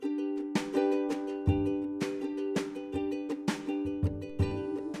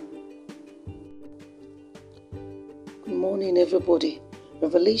morning, everybody.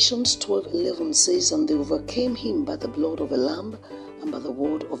 Revelations 12:11 says, "And they overcame him by the blood of a lamb and by the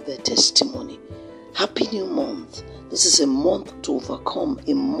word of their testimony." Happy new month. This is a month to overcome,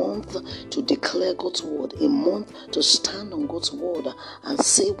 a month to declare God's word, a month to stand on God's word and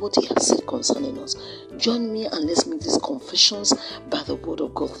say what he has said concerning us. Join me and let's make these confessions by the word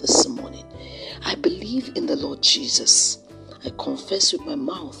of God this morning. I believe in the Lord Jesus. I confess with my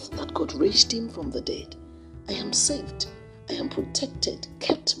mouth that God raised him from the dead. I am saved. I am protected,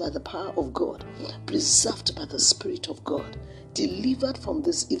 kept by the power of God, preserved by the Spirit of God, delivered from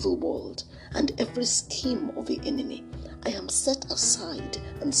this evil world and every scheme of the enemy. I am set aside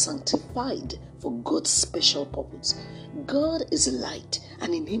and sanctified for God's special purpose. God is light,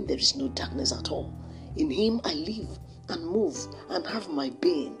 and in him there is no darkness at all. In him I live and move and have my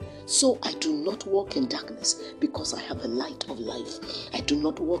being. So I do not walk in darkness because I have the light of life. I do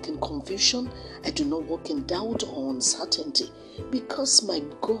not walk in confusion. I do not walk in doubt or uncertainty because my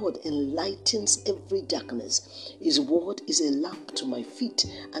God enlightens every darkness. His word is a lamp to my feet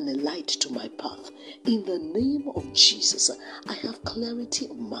and a light to my path. In the name of Jesus, I have clarity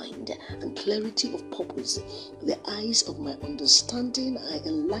of mind and clarity of purpose. The eyes of my understanding are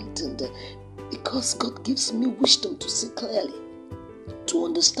enlightened because God gives me wisdom to see clearly, to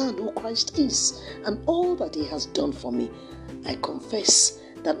understand who Christ is and all that he has done for me. I confess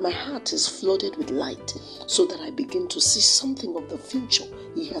that my heart is flooded with light so that I begin to see something of the future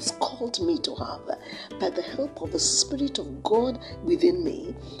he has called me to have. By the help of the Spirit of God within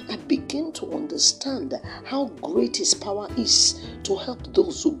me, I begin to understand how great his power is to help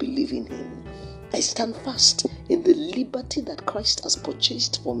those who believe in him. I stand fast in the liberty that Christ has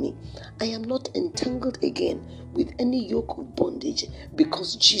purchased for me. I am not entangled again with any yoke of bondage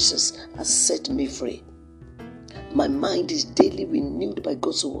because Jesus has set me free. My mind is daily renewed by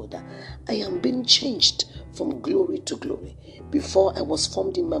God's word. I am being changed from glory to glory. Before I was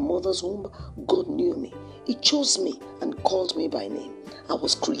formed in my mother's womb, God knew me. He chose me and called me by name. I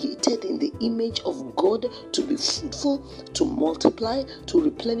was created in the image of God to be fruitful, to multiply, to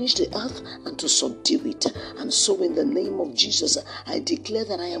replenish the earth, and to subdue it. And so in the name of Jesus, I declare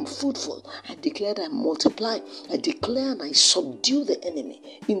that I am fruitful. I declare that I multiply. I declare and I subdue the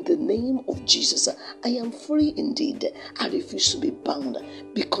enemy. In the name of Jesus, I am free indeed. I refuse to be bound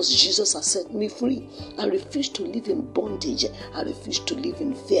because Jesus has set me free. I refuse to live in bondage. I refuse to live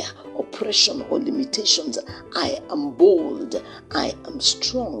in fear, oppression, or limitations. I am bold. I am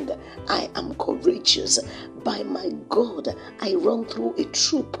strong. I am courageous. By my God, I run through a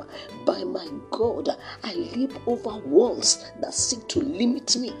troop. By my God, I leap over walls that seek to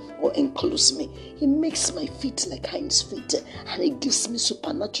limit me or enclose me. He makes my feet like hinds feet, and he gives me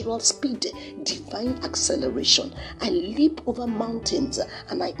supernatural speed, divine acceleration. I leap over mountains,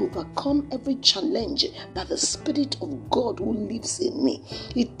 and I overcome every challenge by the Spirit of God who lives in me.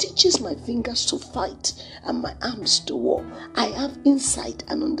 He teaches my fingers to fight and my arms to war. I have insight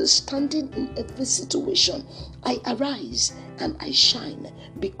and understanding in every situation. I arise and I shine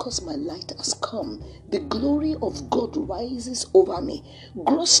because my light has come. The glory of God rises over me.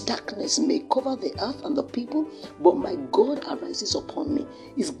 Gross darkness may cover the earth and the people, but my God arises upon me.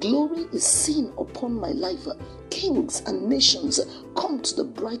 His glory is seen upon my life. Kings and nations come to the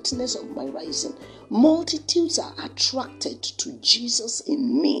brightness of my rising. Multitudes are attracted to Jesus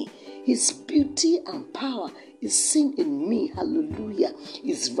in me. His beauty and power is seen in me. Hallelujah.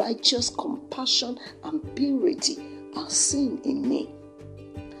 His righteous compassion and purity are seen in me.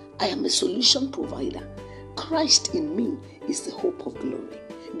 I am a solution provider. Christ in me is the hope of glory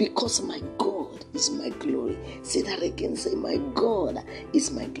because my God is my glory. Say that again. Say, my God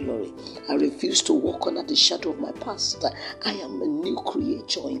is my glory. I refuse to walk under the shadow of my past. I am a new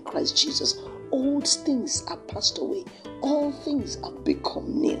creature in Christ Jesus. Old things are passed away. All things have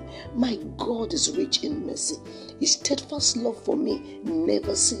become new. My God is rich in mercy. His steadfast love for me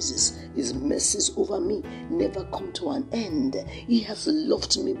never ceases. His mercies over me never come to an end. He has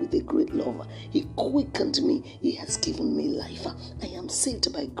loved me with a great love. He quickened me. He has given me life. I am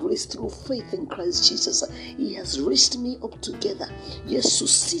saved by grace through faith in Christ Jesus. He has raised me up together. Yes, to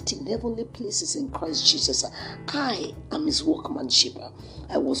sit in heavenly places in Christ Jesus. I am his workmanship.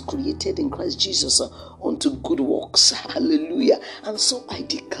 I was created in Christ Jesus unto good works. Hallelujah. And so I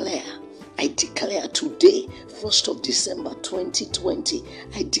declare I declare today, 1st of December 2020,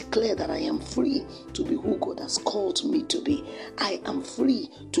 I declare that I am free to be who God has called me to be. I am free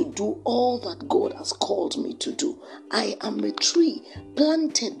to do all that God has called me to do. I am a tree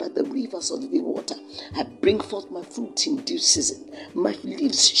planted by the rivers of living water. I bring forth my fruit in due season. My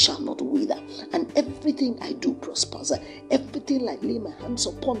leaves shall not wither, and everything I do prospers. Everything I lay my hands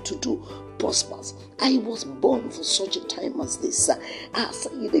upon to do prospers. I was born for such a time as this. I'll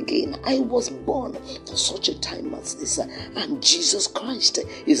say it again. I was born for such a time as this, and Jesus Christ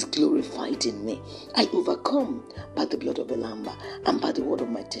is glorified in me. I overcome by the blood of the Lamb and by the word of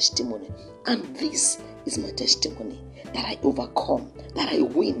my testimony. And this is my testimony, that I overcome, that I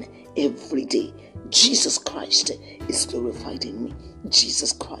win every day. Jesus Christ is glorified in me.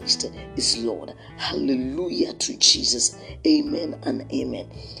 Jesus Christ is Lord. Hallelujah to Jesus. Amen and amen.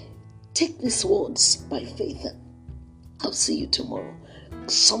 Take these words by faith. I'll see you tomorrow.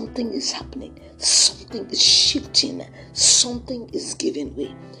 Something is happening. Something is shifting. Something is giving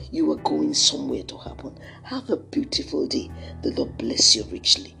way. You are going somewhere to happen. Have a beautiful day. The Lord bless you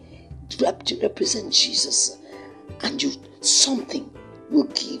richly. Represent Jesus, and something will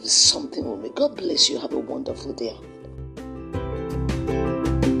give something away. God bless you. Have a wonderful day.